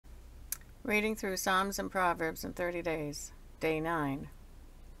Reading through Psalms and Proverbs in 30 days, Day 9.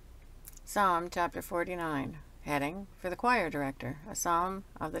 Psalm chapter 49, heading, For the Choir Director, a psalm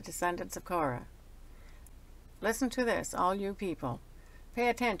of the descendants of Korah. Listen to this, all you people. Pay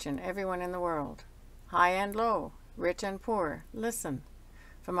attention, everyone in the world. High and low, rich and poor, listen.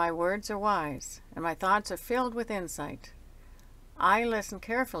 For my words are wise, and my thoughts are filled with insight. I listen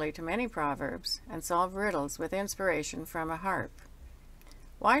carefully to many proverbs, and solve riddles with inspiration from a harp.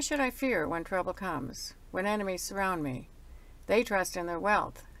 Why should I fear when trouble comes, when enemies surround me? They trust in their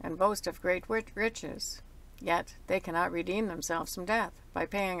wealth and boast of great riches. Yet they cannot redeem themselves from death by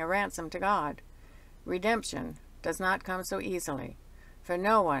paying a ransom to God. Redemption does not come so easily, for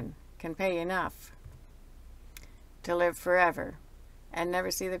no one can pay enough to live forever and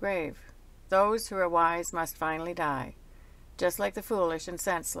never see the grave. Those who are wise must finally die, just like the foolish and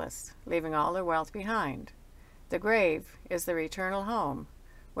senseless, leaving all their wealth behind. The grave is their eternal home,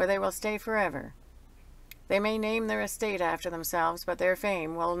 where they will stay forever. They may name their estate after themselves, but their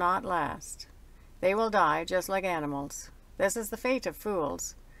fame will not last. They will die just like animals. This is the fate of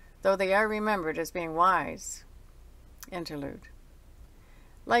fools, though they are remembered as being wise. Interlude.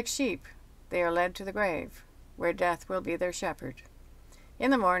 Like sheep, they are led to the grave, where death will be their shepherd.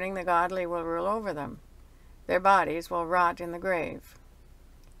 In the morning the godly will rule over them. Their bodies will rot in the grave,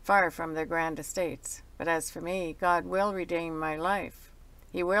 far from their grand estates. But as for me, God will redeem my life.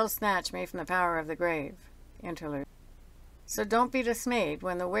 He will snatch me from the power of the grave. Interlude. So don't be dismayed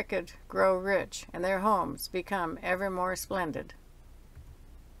when the wicked grow rich and their homes become ever more splendid.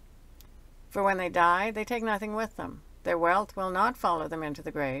 For when they die, they take nothing with them. Their wealth will not follow them into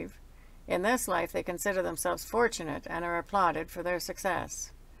the grave. In this life they consider themselves fortunate and are applauded for their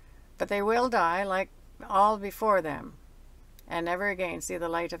success. But they will die like all before them, and never again see the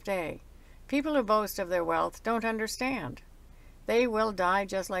light of day. People who boast of their wealth don't understand. They will die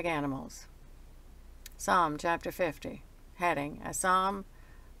just like animals. Psalm chapter 50, heading, A Psalm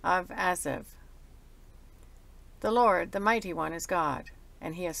of Asaph. The Lord, the Mighty One, is God,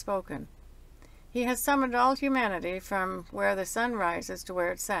 and He has spoken. He has summoned all humanity from where the sun rises to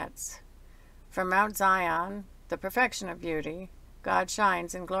where it sets. From Mount Zion, the perfection of beauty, God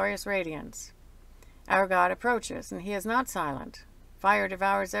shines in glorious radiance. Our God approaches, and He is not silent. Fire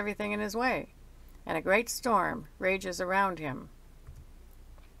devours everything in His way, and a great storm rages around Him.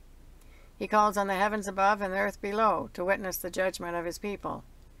 He calls on the heavens above and the earth below to witness the judgment of His people.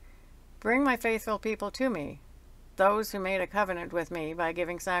 Bring my faithful people to me, those who made a covenant with me by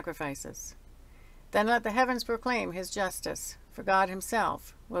giving sacrifices. Then let the heavens proclaim His justice, for God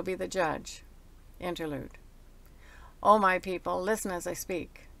Himself will be the judge. Interlude. O my people, listen as I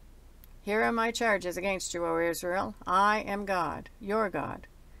speak. Here are my charges against you, O Israel. I am God, your God.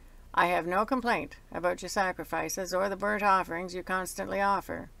 I have no complaint about your sacrifices or the burnt offerings you constantly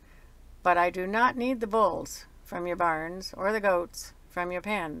offer. But I do not need the bulls from your barns or the goats from your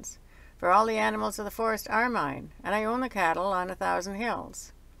pens, for all the animals of the forest are mine, and I own the cattle on 1,000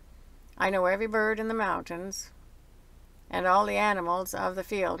 hills. I know every bird in the mountains, and all the animals of the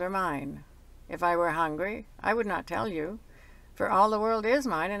field are mine. If I were hungry, I would not tell you, for all the world is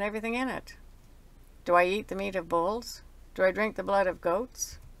mine and everything in it. Do I eat the meat of bulls? Do I drink the blood of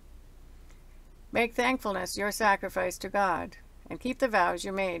goats? Make thankfulness your sacrifice to God, and keep the vows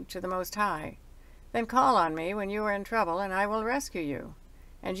you made to the Most High. Then call on me when you are in trouble, and I will rescue you,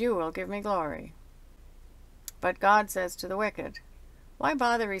 and you will give me glory. But God says to the wicked, Why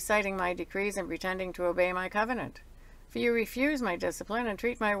bother reciting my decrees and pretending to obey my covenant? For you refuse my discipline and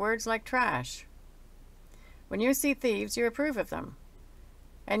treat my words like trash. When you see thieves, you approve of them,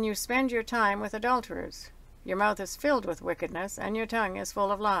 and you spend your time with adulterers. Your mouth is filled with wickedness, and your tongue is full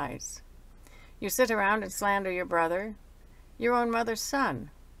of lies. You sit around and slander your brother, your own mother's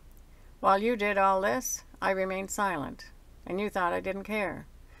son. While you did all this, I remained silent, and you thought I didn't care.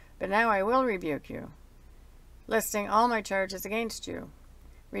 But now I will rebuke you, listing all my charges against you.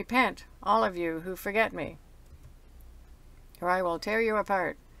 Repent, all of you who forget me, or I will tear you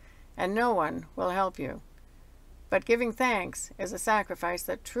apart, and no one will help you. But giving thanks is a sacrifice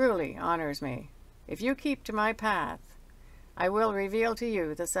that truly honors me. If you keep to my path, I will reveal to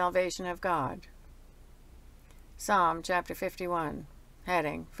you the salvation of God. Psalm chapter 51,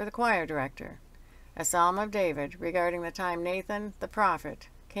 heading, For the Choir Director, a psalm of David regarding the time Nathan the prophet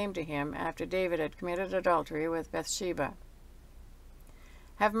came to him after David had committed adultery with Bathsheba.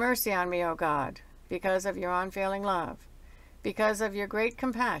 Have mercy on me, O God, because of your unfailing love, because of your great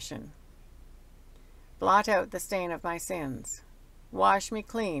compassion. Blot out the stain of my sins. Wash me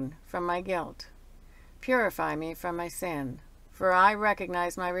clean from my guilt. Purify me from my sin, for I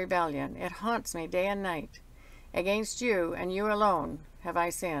recognize my rebellion. It haunts me day and night. Against you and you alone have I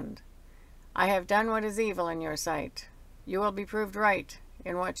sinned. I have done what is evil in your sight. You will be proved right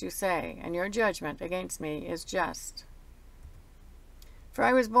in what you say, and your judgment against me is just. For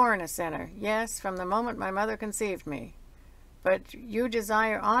I was born a sinner, yes, from the moment my mother conceived me. But you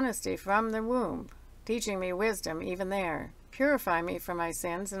desire honesty from the womb, teaching me wisdom even there. Purify me from my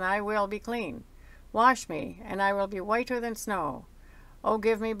sins, and I will be clean. Wash me, and I will be whiter than snow. Oh,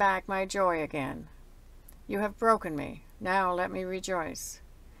 give me back my joy again. You have broken me. Now let me rejoice.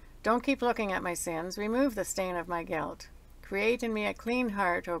 Don't keep looking at my sins. Remove the stain of my guilt. Create in me a clean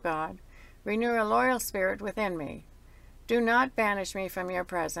heart, O God. Renew a loyal spirit within me. Do not banish me from your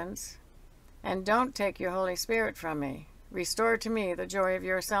presence, and don't take your Holy Spirit from me. Restore to me the joy of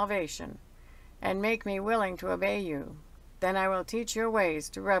your salvation, and make me willing to obey you. Then I will teach your ways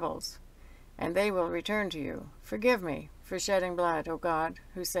to rebels, and they will return to you. Forgive me for shedding blood, O God,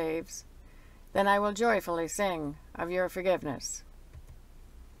 who saves. Then I will joyfully sing of your forgiveness.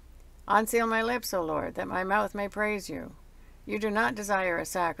 Unseal my lips, O Lord, that my mouth may praise you. You do not desire a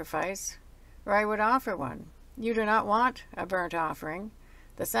sacrifice, or I would offer one. You do not want a burnt offering.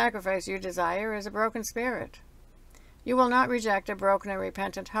 The sacrifice you desire is a broken spirit. You will not reject a broken and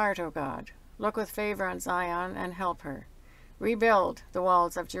repentant heart, O God. Look with favor on Zion and help her. Rebuild the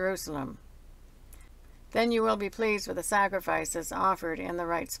walls of Jerusalem. Then you will be pleased with the sacrifices offered in the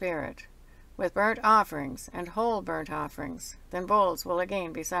right spirit, with burnt offerings and whole burnt offerings. Then bulls will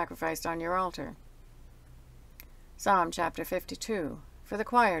again be sacrificed on your altar. Psalm chapter 52, for the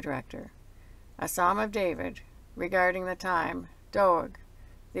choir director. A psalm of David, regarding the time Doeg,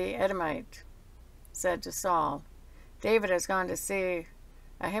 the Edomite, said to Saul, David has gone to see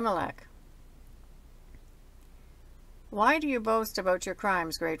Ahimelech. Why do you boast about your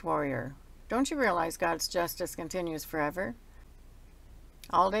crimes, great warrior? Don't you realize God's justice continues forever?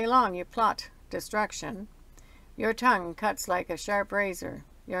 All day long you plot destruction. Your tongue cuts like a sharp razor.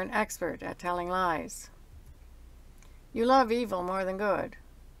 You're an expert at telling lies. You love evil more than good,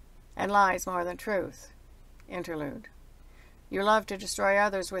 and lies more than truth. Interlude. You love to destroy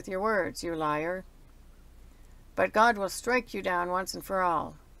others with your words, you liar. But God will strike you down once and for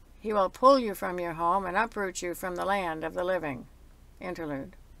all. He will pull you from your home and uproot you from the land of the living.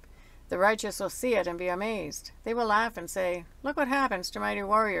 Interlude. The righteous will see it and be amazed. They will laugh and say, Look what happens to mighty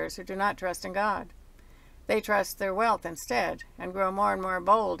warriors who do not trust in God. They trust their wealth instead, and grow more and more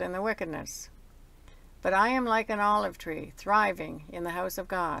bold in the wickedness. But I am like an olive tree, thriving in the house of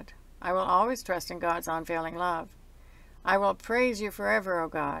God. I will always trust in God's unfailing love. I will praise you forever, O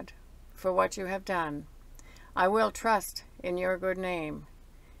God, for what you have done. I will trust in your good name,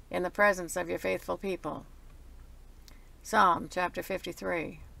 in the presence of your faithful people. Psalm chapter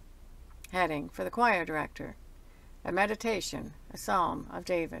 53. Heading for the choir director. A meditation, a psalm of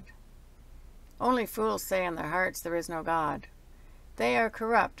David. Only fools say in their hearts there is no God. They are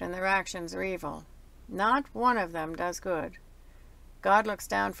corrupt and their actions are evil. Not one of them does good. God looks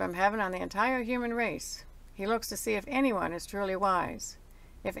down from heaven on the entire human race. He looks to see if anyone is truly wise,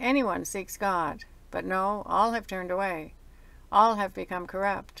 if anyone seeks God. But no, all have turned away. All have become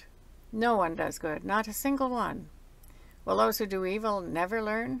corrupt. No one does good, not a single one. Will those who do evil never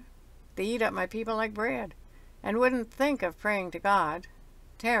learn? They eat up my people like bread, and wouldn't think of praying to God.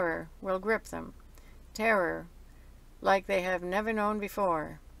 Terror will grip them, terror like they have never known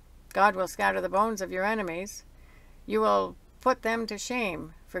before. God will scatter the bones of your enemies. You will put them to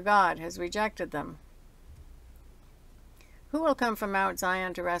shame, for God has rejected them. Who will come from Mount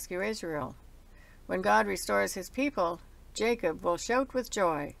Zion to rescue Israel? When God restores his people, Jacob will shout with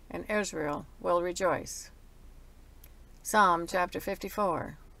joy, and Israel will rejoice. Psalm chapter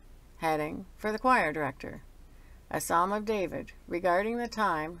 54. Heading for the choir director. A psalm of David, regarding the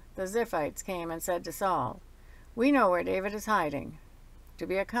time the Ziphites came and said to Saul, We know where David is hiding, to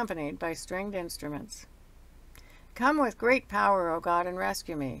be accompanied by stringed instruments. Come with great power, O God, and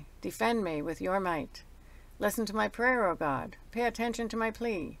rescue me. Defend me with your might. Listen to my prayer, O God. Pay attention to my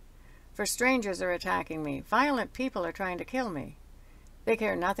plea. For strangers are attacking me. Violent people are trying to kill me. They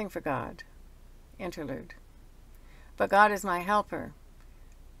care nothing for God. Interlude. But God is my helper.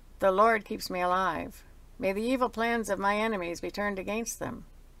 The Lord keeps me alive. May the evil plans of my enemies be turned against them.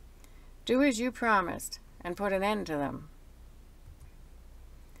 Do as you promised, and put an end to them.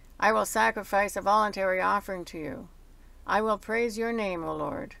 I will sacrifice a voluntary offering to you. I will praise your name, O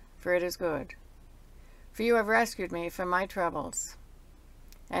Lord, for it is good. For you have rescued me from my troubles,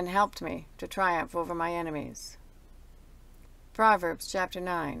 and helped me to triumph over my enemies. Proverbs chapter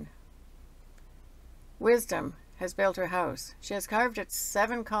 9. Wisdom has built her house. She has carved its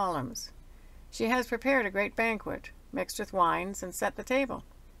 7 columns. She has prepared a great banquet, mixed with wines, and set the table.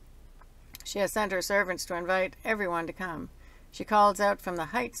 She has sent her servants to invite everyone to come. She calls out from the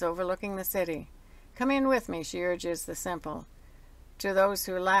heights overlooking the city. Come in with me, she urges the simple. To those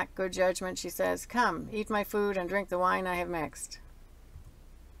who lack good judgment, she says, come, eat my food and drink the wine I have mixed.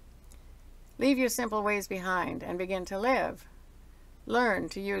 Leave your simple ways behind and begin to live. Learn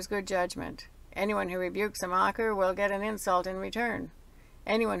to use good judgment. Anyone who rebukes a mocker will get an insult in return.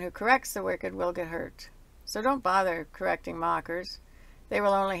 Anyone who corrects the wicked will get hurt. So don't bother correcting mockers. They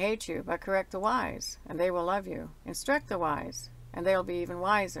will only hate you, but correct the wise, and they will love you. Instruct the wise, and they will be even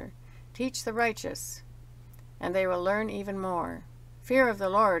wiser. Teach the righteous, and they will learn even more. Fear of the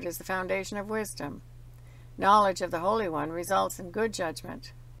Lord is the foundation of wisdom. Knowledge of the Holy One results in good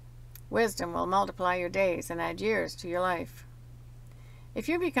judgment. Wisdom will multiply your days and add years to your life. If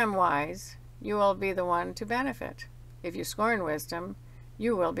you become wise, you will be the one to benefit. If you scorn wisdom,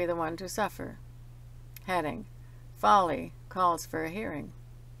 you will be the one to suffer. Heading: Folly calls for a hearing.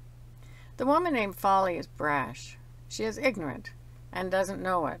 The woman named Folly is brash. She is ignorant and doesn't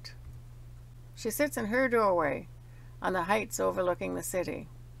know it. She sits in her doorway on the heights overlooking the city.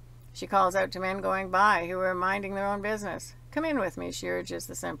 She calls out to men going by who are minding their own business. Come in with me, she urges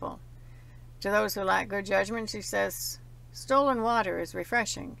the simple. To those who lack good judgment, she says, stolen water is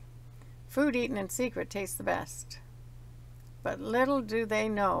refreshing. Food eaten in secret tastes the best. But little do they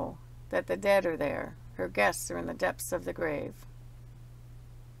know that the dead are there. Her guests are in the depths of the grave.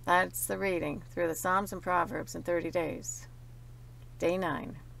 That's the reading through the Psalms and Proverbs in 30 days. Day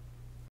 9.